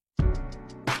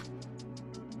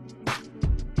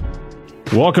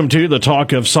Welcome to the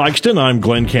Talk of Sikeston. I'm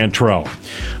Glenn Cantrell.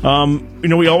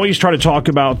 We always try to talk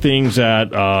about things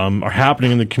that are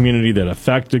happening in the community that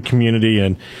affect the community,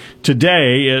 and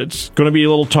today it's going to be a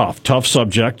little tough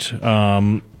subject.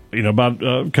 About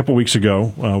a couple weeks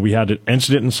ago, we had an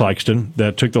incident in Sikeston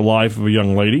that took the life of a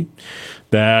young lady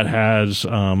that has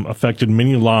affected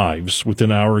many lives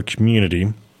within our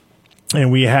community,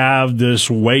 and we have this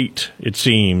weight, it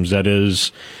seems, that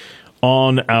is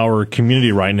on our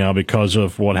community right now because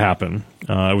of what happened.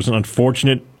 It was an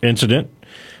unfortunate incident.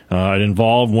 It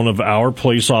involved one of our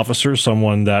police officers,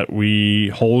 someone that we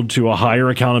hold to a higher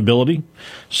accountability,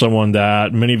 someone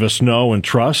that many of us know and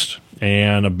trust,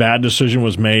 and a bad decision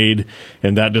was made,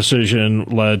 and that decision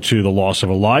led to the loss of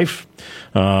a life.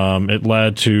 It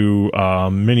led to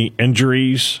many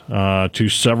injuries to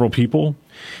several people.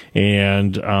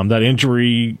 And that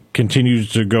injury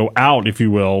continues to go out, if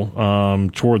you will,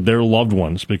 toward their loved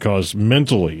ones because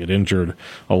mentally it injured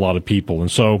a lot of people. And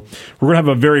so we're going to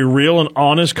have a very real and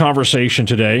honest conversation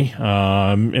today,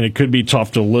 and it could be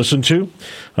tough to listen to.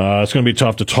 It's going to be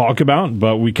tough to talk about,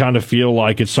 but we kind of feel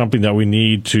like it's something that we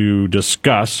need to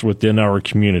discuss within our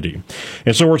community.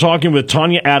 And so we're talking with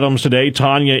Tonya Adams today.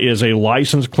 Tonya is a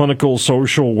licensed clinical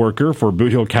social worker for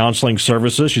Boot Hill Counseling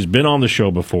Services. She's been on the show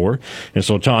before. And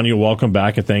so, Tonya, welcome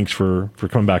back, and thanks for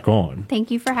coming back on.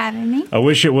 Thank you for having me. I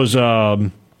wish it was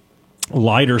a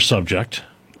lighter subject,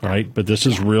 right? But this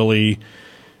is really,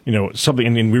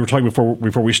 something, and we were talking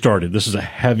before we started, this is a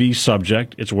heavy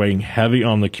subject. It's weighing heavy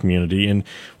on the community. And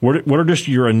what are just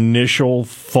your initial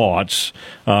thoughts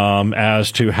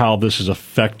as to how this is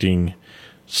affecting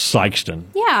Sikeston?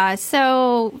 Yeah,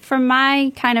 so from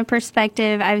my kind of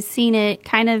perspective, I've seen it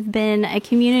kind of been a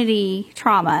community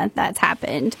trauma that's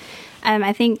happened.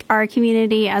 I think our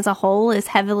community as a whole is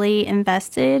heavily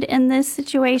invested in this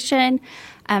situation.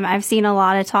 I've seen a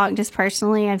lot of talk just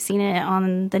personally. I've seen it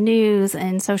on the news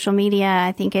and social media.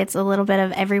 I think it's a little bit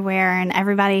of everywhere, and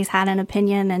everybody's had an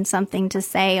opinion and something to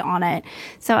say on it.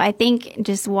 So I think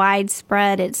just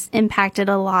widespread, it's impacted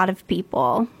a lot of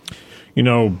people.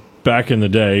 Back in the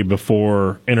day,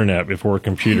 before internet, before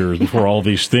computers, before all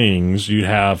these things, you'd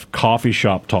have coffee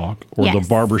shop talk or the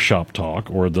barber shop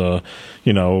talk or the,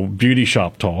 beauty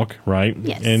shop talk, right?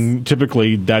 Yes. And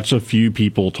typically that's a few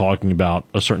people talking about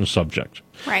a certain subject.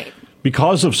 Right.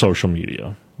 Because of social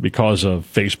media, because of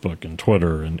Facebook and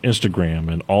Twitter and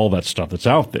Instagram and all that stuff that's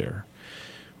out there,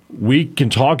 we can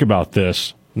talk about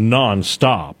this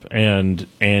nonstop, and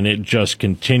it just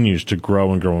continues to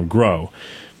grow and grow and grow.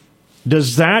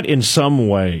 Does that in some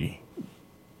way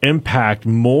impact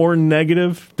more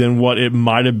negative than what it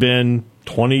might have been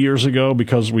 20 years ago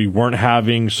because we weren't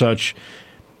having such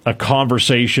a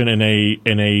conversation in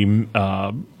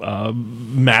a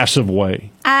massive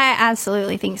way? I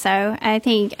absolutely think so. I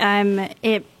think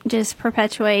it just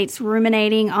perpetuates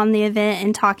ruminating on the event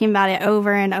and talking about it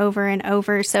over and over and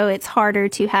over. So it's harder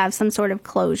to have some sort of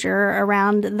closure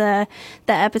around the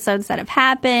episodes that have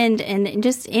happened, and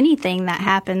just anything that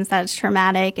happens that's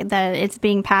traumatic, that it's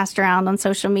being passed around on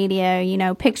social media.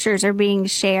 Pictures are being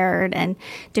shared and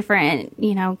different,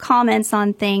 comments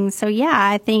on things. So yeah,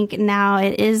 I think now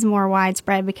it is more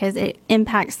widespread because it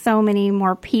impacts so many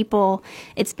more people.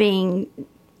 It's being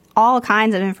all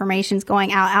kinds of information's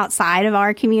going out outside of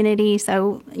our community.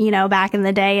 So, back in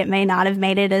the day, it may not have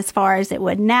made it as far as it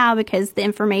would now because the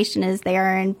information is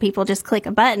there and people just click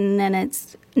a button and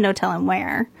it's no telling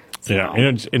where. So. Yeah.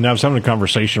 And I was having a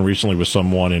conversation recently with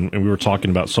someone, and we were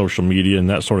talking about social media and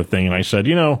that sort of thing. And I said,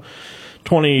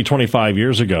 20, 25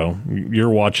 years ago, you're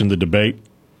watching the debate.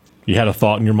 You had a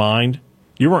thought in your mind.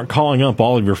 You weren't calling up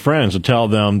all of your friends to tell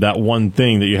them that one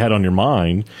thing that you had on your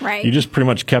mind. Right. You just pretty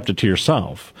much kept it to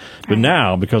yourself. But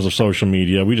now, because of social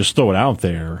media, we just throw it out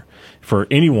there for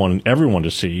anyone and everyone to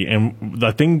see. And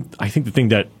I think the thing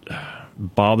that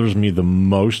bothers me the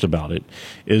most about it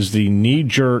is the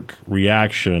knee-jerk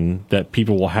reaction that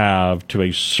people will have to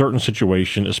a certain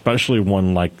situation, especially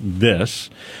one like this,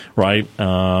 right?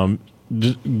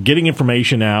 Getting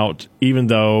information out, even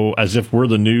though as if we're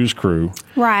the news crew,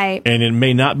 right? And it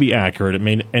may not be accurate.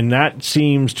 And that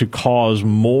seems to cause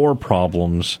more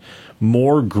problems,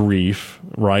 more grief,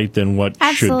 right, than what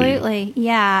should be. Absolutely.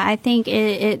 Yeah, I think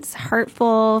it's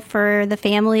hurtful for the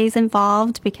families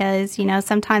involved because,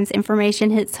 sometimes information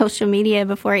hits social media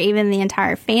before even the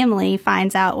entire family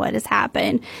finds out what has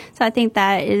happened. So I think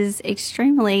that is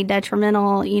extremely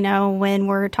detrimental, when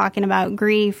we're talking about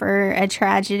grief or a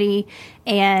tragedy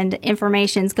and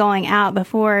information's going out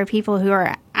before people who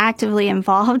are actively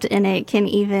involved in it can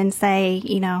even say,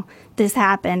 this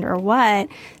happened or what.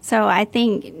 So I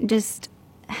think just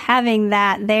having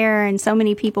that there and so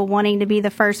many people wanting to be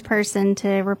the first person to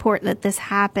report that this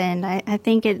happened, I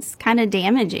think it's kind of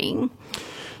damaging.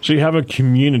 So you have a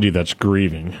community that's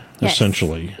grieving, Yes.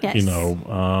 essentially. Yes.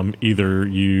 Either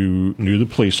you knew the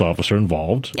police officer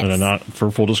involved, Yes. and not for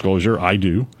full disclosure, I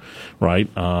do, right?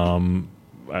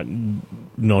 I've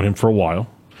known him for a while.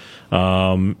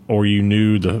 Or you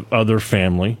knew the other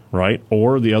family, right?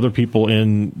 Or the other people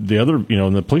in the other,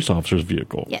 in the police officer's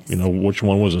vehicle. Yes. Which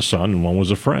one was a son and one was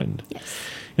a friend. Yes.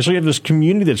 And so you have this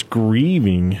community that's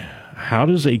grieving. How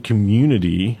does a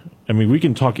community, we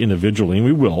can talk individually, and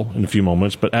we will in a few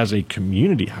moments, but as a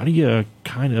community, how do you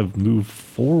kind of move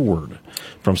forward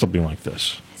from something like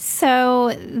this?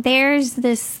 So there's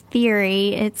this theory,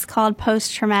 it's called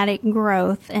post-traumatic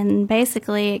growth, and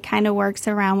basically it kind of works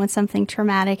around when something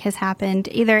traumatic has happened,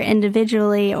 either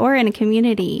individually or in a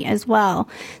community as well.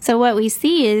 So what we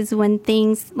see is when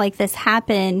things like this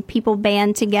happen, people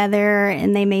band together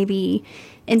and they maybe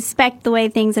inspect the way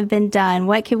things have been done.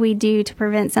 What can we do to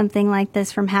prevent something like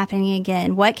this from happening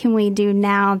again? What can we do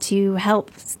now to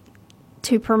help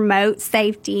to promote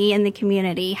safety in the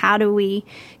community? How do we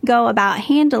go about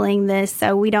handling this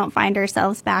so we don't find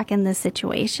ourselves back in this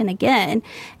situation again?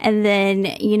 And then,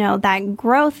 that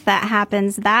growth that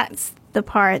happens, that's the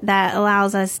part that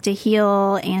allows us to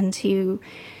heal and to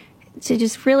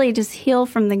just really just heal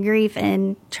from the grief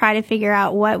and try to figure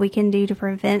out what we can do to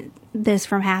prevent this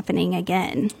from happening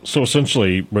again. So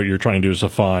essentially what you're trying to do is to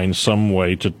find some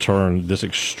way to turn this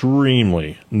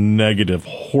extremely negative,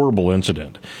 horrible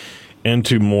incident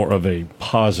into more of a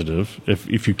positive,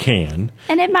 if you can.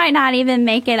 And it might not even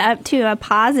make it up to a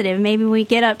positive. Maybe we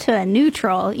get up to a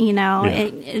neutral,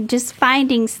 just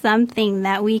finding something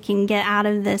that we can get out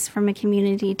of this from a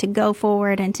community to go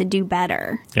forward and to do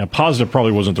better. Yeah, positive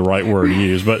probably wasn't the right word to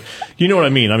use, but you know what I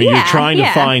mean. Yeah, you're trying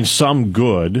to find some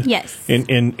good Yes.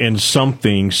 in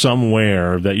something,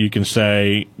 somewhere that you can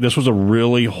say, this was a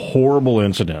really horrible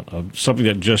incident, of something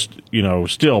that just,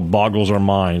 still boggles our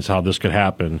minds how this could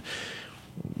happen.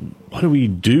 What do we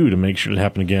do to make sure it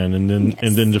happen again? And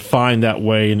then to find that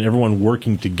way and everyone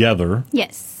working together,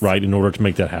 Yes. right, in order to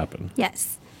make that happen.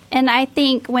 Yes. And I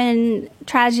think when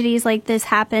tragedies like this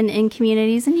happen in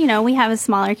communities, and we have a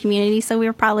smaller community, so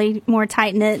we're probably more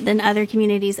tight-knit than other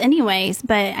communities anyways,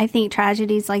 but I think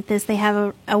tragedies like this, they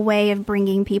have a way of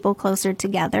bringing people closer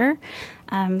together.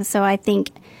 So I think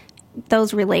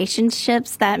those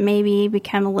relationships that maybe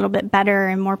become a little bit better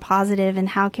and more positive, and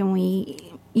how can we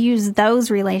use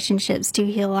those relationships to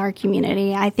heal our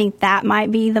community. I think that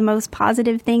might be the most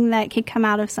positive thing that could come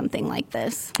out of something like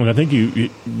this. And I think you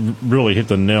really hit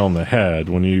the nail on the head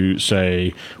when you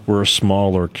say we're a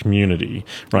smaller community,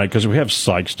 right? Because we have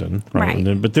Sykeston, right?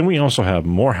 Right. But then we also have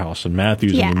Morehouse and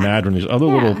Matthews Yeah. and Madron, these other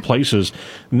little places.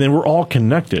 And then we're all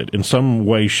connected in some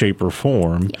way, shape, or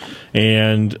form. Yeah.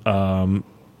 And,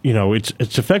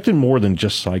 it's affected more than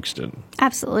just Sykeston.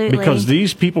 Absolutely. Because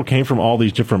these people came from all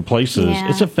these different places. Yeah.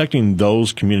 It's affecting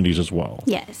those communities as well.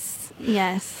 Yes.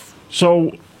 Yes.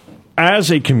 So,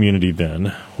 as a community,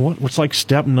 then, what's like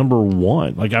step number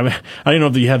one? I don't know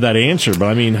if you have that answer,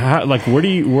 but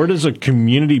where does a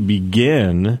community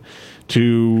begin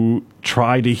to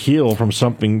try to heal from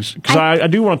something? Because I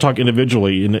do want to talk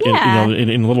individually in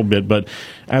a little bit, but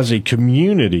as a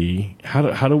community,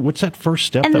 what's that first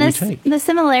step that we take? The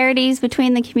similarities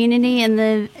between the community and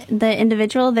the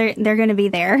individual, they're going to be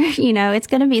there. It's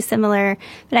going to be similar.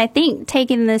 But I think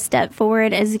taking this step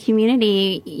forward as a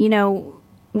community,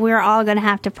 we're all going to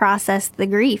have to process the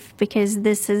grief, because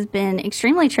this has been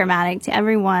extremely traumatic to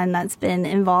everyone that's been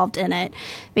involved in it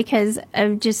because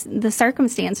of just the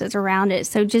circumstances around it.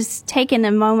 So just taking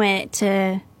a moment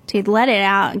to let it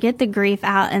out, get the grief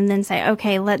out, and then say,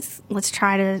 okay, let's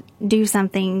try to do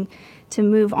something to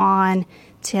move on,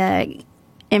 to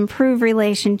improve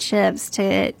relationships,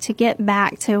 to get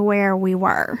back to where we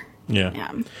were. Yeah.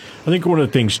 I think one of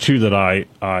the things too that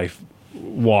I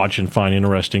watch and find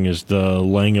interesting is the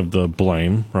laying of the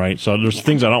blame, right? So there's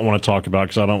things I don't want to talk about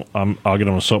because I'll get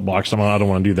on a soapbox. I don't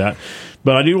want to do that.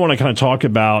 But I do want to kind of talk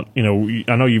about, I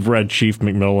know you've read Chief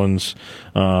McMillan's,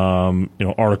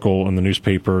 article in the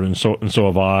newspaper, and so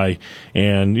have I.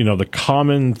 And, the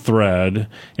common thread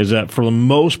is that for the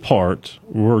most part,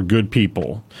 we're good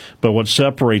people. But what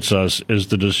separates us is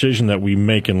the decision that we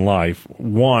make in life.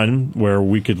 One, where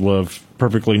we could live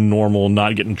perfectly normal,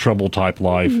 not get in trouble type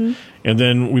life. Mm-hmm. And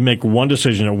then we make one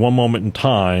decision at one moment in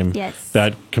time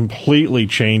that completely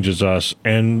changes us.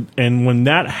 And when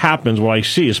that happens, what I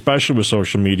see, especially with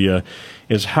social media,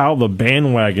 is how the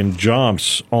bandwagon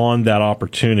jumps on that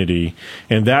opportunity.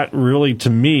 And that really,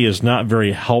 to me, is not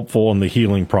very helpful in the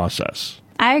healing process.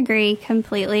 I agree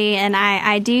completely. And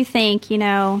I do think,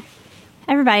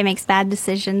 everybody makes bad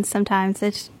decisions sometimes.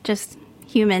 It's just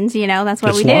humans, that's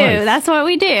what It's we do. life. That's what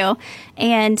we do.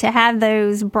 And to have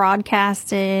those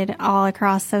broadcasted all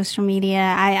across social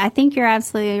media, I think you're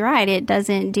absolutely right. It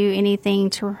doesn't do anything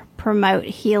to promote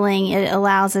healing. It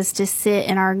allows us to sit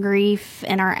in our grief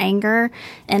and our anger,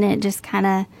 and it just kind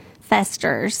of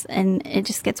festers and it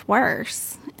just gets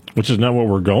worse. Which is not what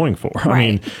we're going for.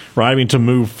 Right. I mean, to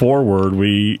move forward,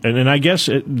 and I guess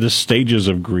the stages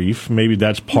of grief, maybe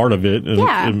that's part of it. Yeah.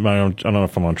 I don't know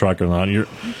if I'm on track or not.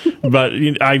 But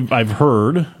I've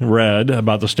read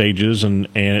about the stages, and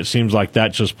it seems like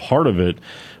that's just part of it.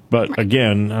 But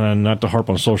again, not to harp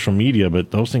on social media,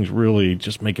 but those things really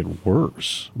just make it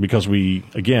worse because we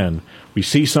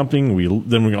see something,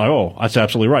 then we go, oh, that's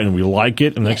absolutely right, and we like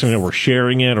it, and the next thing you know, we're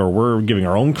sharing it or we're giving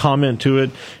our own comment to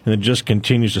it, and it just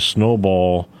continues to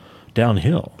snowball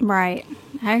downhill. Right.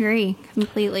 I agree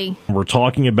completely. We're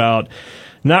talking about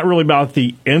not really about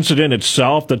the incident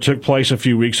itself that took place a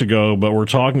few weeks ago, but we're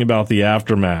talking about the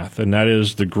aftermath, and that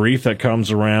is the grief that comes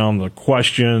around, the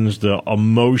questions, the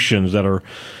emotions that are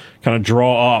kind of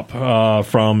draw up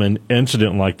from an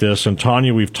incident like this. And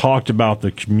Tonya, we've talked about the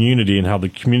community and how the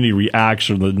community reacts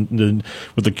or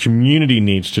what the community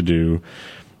needs to do.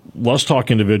 Let's talk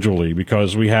individually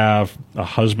because we have a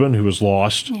husband who was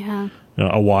lost,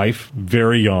 a wife,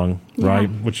 very young, right,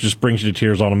 which just brings you to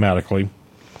tears automatically.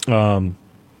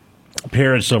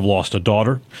 Parents have lost a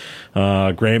daughter,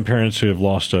 grandparents who have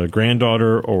lost a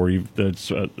granddaughter, or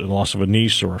it's a loss of a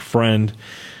niece or a friend.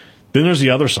 Then there's the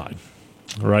other side.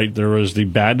 Right, there was the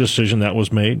bad decision that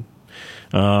was made.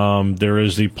 There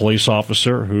is the police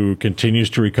officer who continues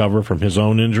to recover from his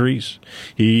own injuries.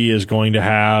 He is going to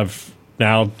have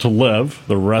now to live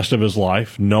the rest of his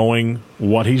life knowing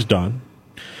what he's done.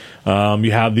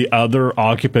 You have the other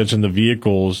occupants in the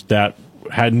vehicles that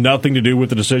had nothing to do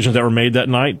with the decisions that were made that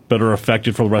night, but are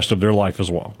affected for the rest of their life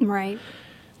as well. Right.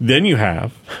 Then you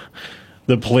have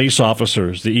the police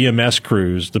officers, the EMS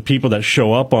crews, the people that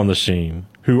show up on the scene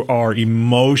who are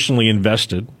emotionally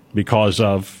invested because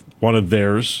of one of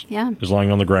theirs is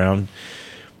lying on the ground.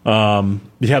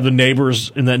 You have the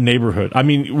neighbors in that neighborhood. I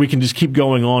mean, we can just keep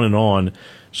going on and on.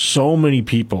 So many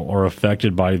people are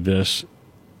affected by this.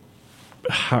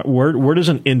 Where does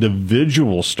an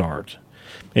individual start?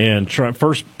 And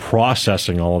first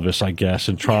processing all of this, I guess,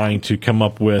 and trying to come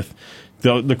up with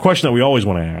the question that we always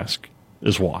want to ask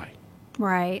is why.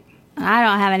 Right. I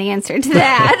don't have an answer to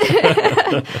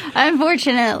that.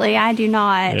 Unfortunately, I do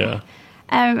not. Yeah.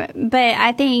 But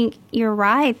I think you're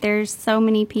right. There's so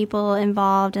many people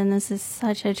involved, and this is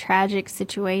such a tragic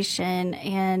situation.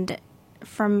 And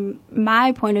from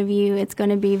my point of view, it's going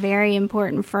to be very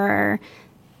important for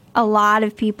a lot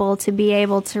of people to be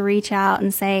able to reach out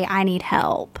and say, I need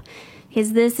help.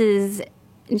 Because this is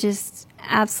just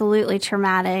absolutely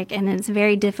traumatic, and it's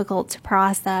very difficult to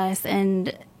process.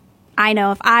 And I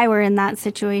know if I were in that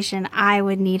situation, I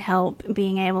would need help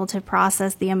being able to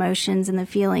process the emotions and the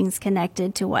feelings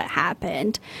connected to what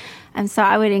happened. And so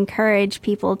I would encourage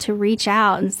people to reach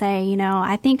out and say,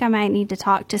 I think I might need to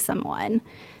talk to someone.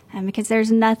 Because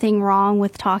there's nothing wrong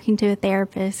with talking to a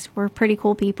therapist. We're pretty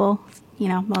cool people,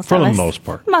 most of us. For the most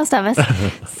part. Most of us.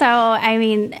 So, I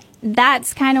mean,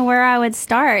 that's kind of where I would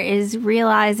start, is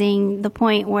realizing the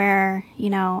point where,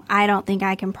 I don't think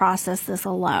I can process this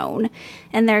alone.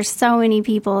 And there's so many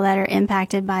people that are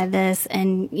impacted by this.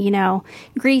 And,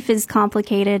 grief is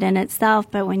complicated in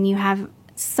itself. But when you have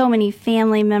so many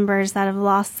family members that have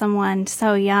lost someone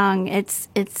so young, it's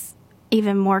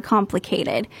even more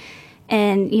complicated.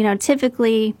 And,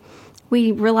 typically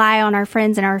we rely on our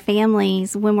friends and our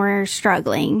families when we're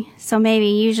struggling. So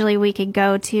usually we could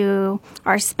go to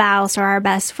our spouse or our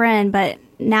best friend, but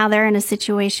now they're in a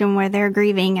situation where they're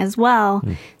grieving as well.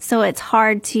 So it's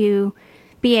hard to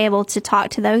be able to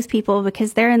talk to those people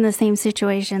because they're in the same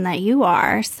situation that you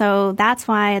are. So that's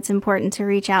why it's important to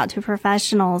reach out to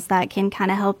professionals that can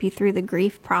kind of help you through the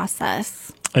grief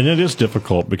process. And it is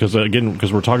difficult because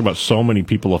we're talking about so many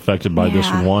people affected by this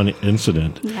one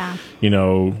incident. Yeah.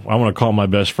 I want to call my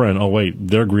best friend. Oh, wait,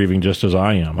 they're grieving just as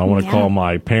I am. I want to call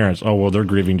my parents. Oh, well, they're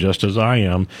grieving just as I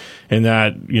am. And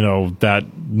that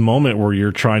moment where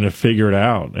you're trying to figure it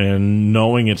out and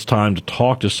knowing it's time to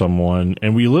talk to someone.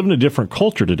 And we live in a different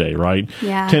culture today, right?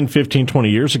 Yeah. 10, 15, 20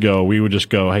 years ago, we would just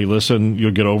go, hey, listen,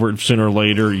 you'll get over it sooner or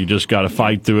later. You just got to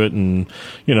fight through it and,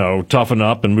 toughen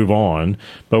up and move on.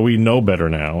 But we know better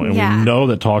now. And we know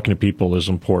that talking to people is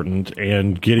important,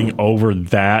 and getting over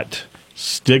that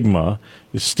stigma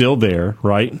is still there,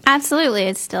 right? Absolutely,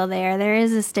 it's still there. There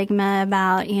is a stigma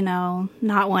about,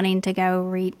 not wanting to go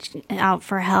reach out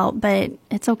for help, but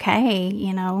it's okay.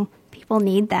 People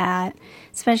need that,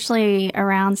 especially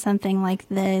around something like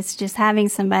this. Just having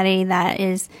somebody that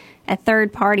is a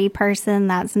third-party person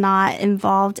that's not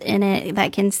involved in it,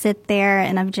 that can sit there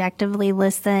and objectively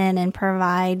listen and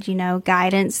provide,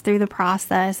 guidance through the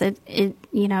process. It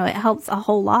helps a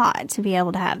whole lot to be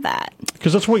able to have that.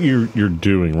 Because that's what you're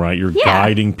doing, right? You're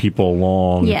guiding people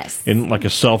along in like a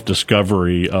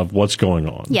self-discovery of what's going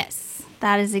on. Yes,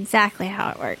 that is exactly how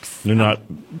it works. You're not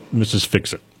Mrs.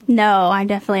 Fix-It. No, I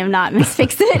definitely am not Miss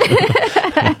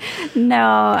Fix-It.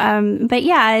 No, but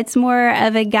yeah, it's more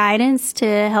of a guidance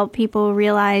to help people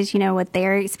realize, what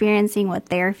they're experiencing, what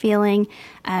they're feeling,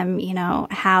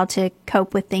 how to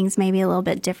cope with things maybe a little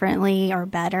bit differently or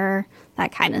better,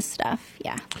 that kind of stuff.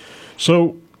 Yeah.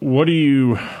 So what do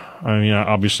you...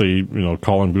 obviously,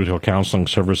 calling Boot Hill Counseling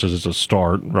Services is a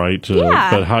start, right?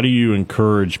 But how do you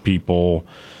encourage people,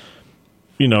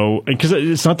 because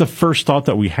it's not the first thought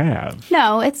that we have.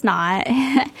 No, it's not.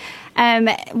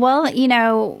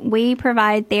 We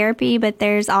provide therapy, but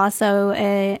there's also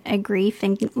a grief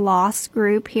and loss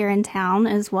group here in town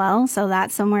as well. So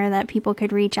that's somewhere that people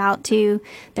could reach out to.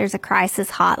 There's a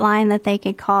crisis hotline that they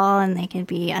could call, and they could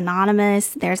be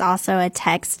anonymous. There's also a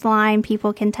text line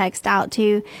people can text out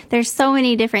to. There's so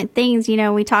many different things.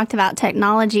 We talked about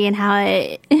technology and how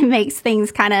it makes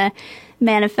things kind of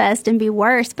manifest and be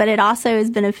worse, but it also is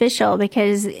beneficial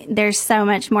because there's so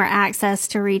much more access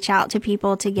to reach out to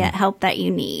people to get help that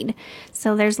you need.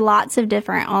 So there's lots of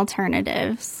different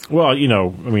alternatives. Well,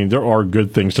 there are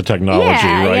good things to technology,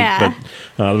 right? Yeah.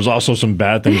 But there's also some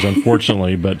bad things,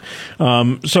 unfortunately. But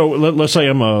so let's say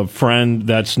I'm a friend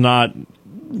that's not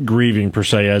grieving per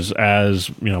se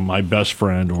as my best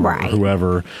friend or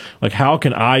whoever. Like, how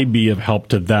can I be of help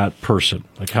to that person?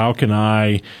 Like, how can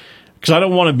I... Because I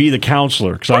don't want to be the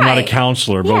counselor, because I'm not a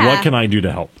counselor, but what can I do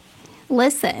to help?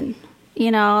 Listen. A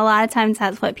lot of times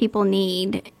that's what people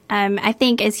need. I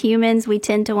think as humans, we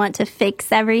tend to want to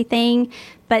fix everything,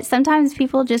 but sometimes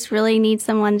people just really need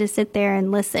someone to sit there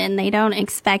and listen. They don't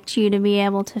expect you to be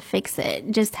able to fix it.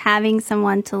 Just having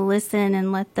someone to listen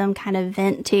and let them kind of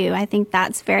vent to, I think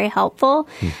that's very helpful.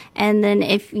 And then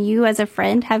if you as a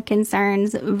friend have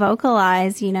concerns,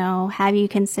 vocalize, have you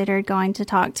considered going to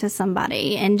talk to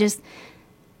somebody, and just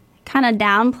kind of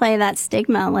downplay that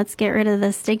stigma. Let's get rid of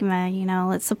the stigma,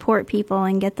 let's support people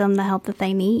and get them the help that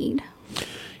they need.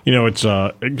 It's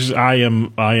I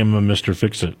am a Mr.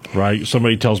 Fix-It, right?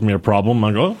 Somebody tells me a problem,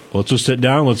 I go, oh, let's just sit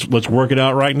down, let's work it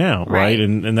out right now, right?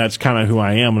 And that's kind of who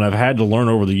I am, and I've had to learn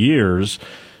over the years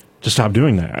to stop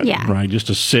doing that, right? Just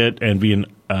to sit and be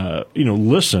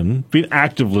listen, be an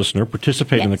active listener,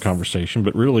 participate in the conversation,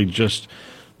 but really just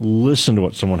listen to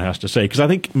what someone has to say. Because I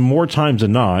think more times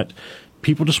than not,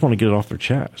 people just want to get it off their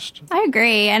chest. I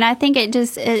agree. And I think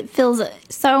it feels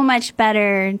so much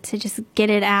better to just get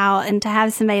it out and to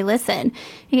have somebody listen.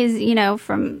 Because,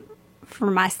 for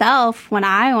myself, when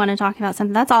I want to talk about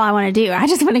something, that's all I want to do. I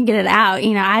just want to get it out.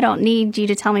 I don't need you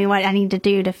to tell me what I need to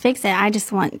do to fix it. I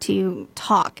just want to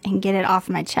talk and get it off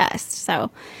my chest. So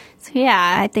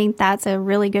yeah, I think that's a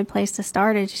really good place to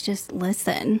start, is just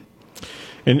listen.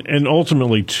 And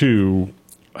ultimately, too,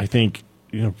 I think,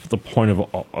 the point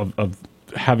of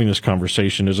having this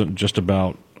conversation isn't just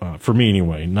about, for me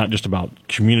anyway, not just about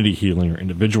community healing or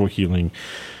individual healing,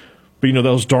 but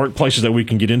those dark places that we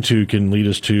can get into can lead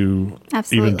us to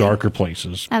even darker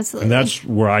places. Absolutely. And that's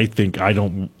where I think I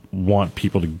don't want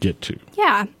people to get to.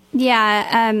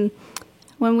 Yeah.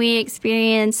 When we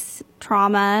experience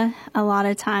trauma, a lot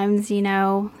of times,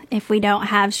 if we don't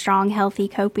have strong, healthy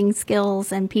coping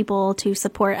skills and people to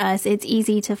support us, it's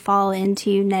easy to fall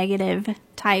into negative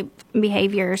type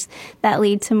behaviors that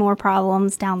lead to more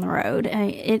problems down the road.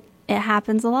 It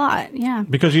happens a lot. Yeah.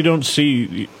 Because you don't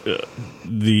see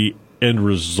the end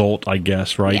result, I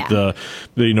guess, right? Yeah.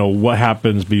 The what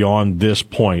happens beyond this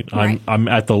point. Right. I'm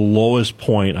at the lowest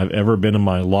point I've ever been in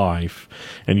my life,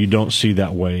 and you don't see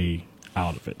that way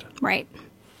out of it. Right.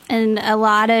 And a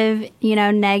lot of,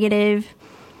 negative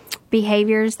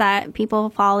behaviors that people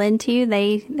fall into,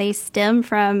 they stem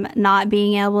from not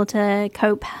being able to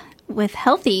cope with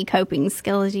healthy coping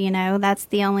skills. That's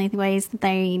the only ways that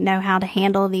they know how to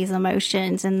handle these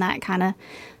emotions, and that kind of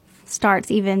starts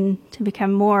even to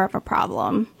become more of a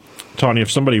problem. Tonya,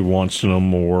 if somebody wants to know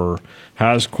more,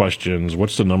 has questions,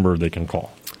 what's the number they can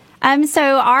call? So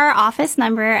our office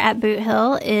number at Boot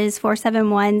Hill is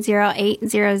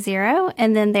 471-0800,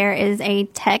 and then there is a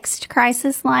text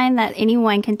crisis line that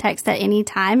anyone can text at any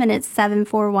time, and it's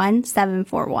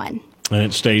 741-741. and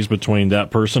it stays between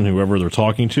that person, whoever they're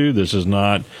talking to. This is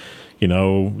not,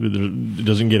 it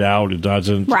doesn't get out. It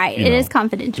doesn't. Right. It is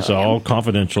confidential. It's all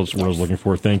confidential. That's what I was looking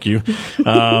for. Thank you.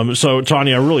 So,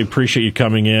 Tonya, I really appreciate you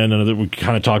coming in, and we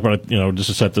kind of talked about it, just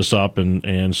to set this up.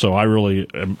 And so I really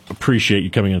appreciate you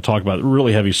coming in and talk about it.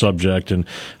 Really heavy subject. And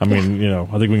I mean,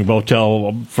 I think we can both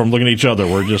tell from looking at each other,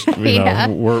 we're just,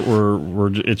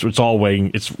 it's all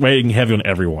weighing heavy on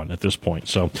everyone at this point.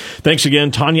 So thanks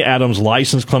again. Tonya Adams,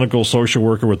 licensed clinical social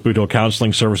worker with Boot Hill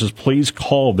Counseling Services. Please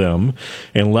call them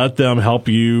and let them help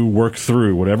you work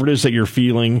through whatever it is that you're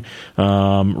feeling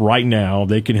right now.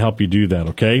 They can help you do that,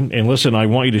 okay? And listen, I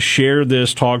want you to share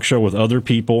this talk show with other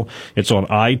people. It's on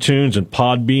iTunes and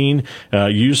Podbean.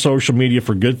 Use social media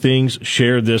for good things.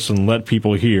 Share this and let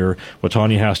people hear what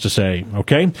Tonya has to say,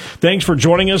 okay? Thanks for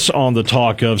joining us on the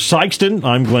Talk of Sikeston.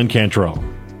 I'm Glenn Cantrell.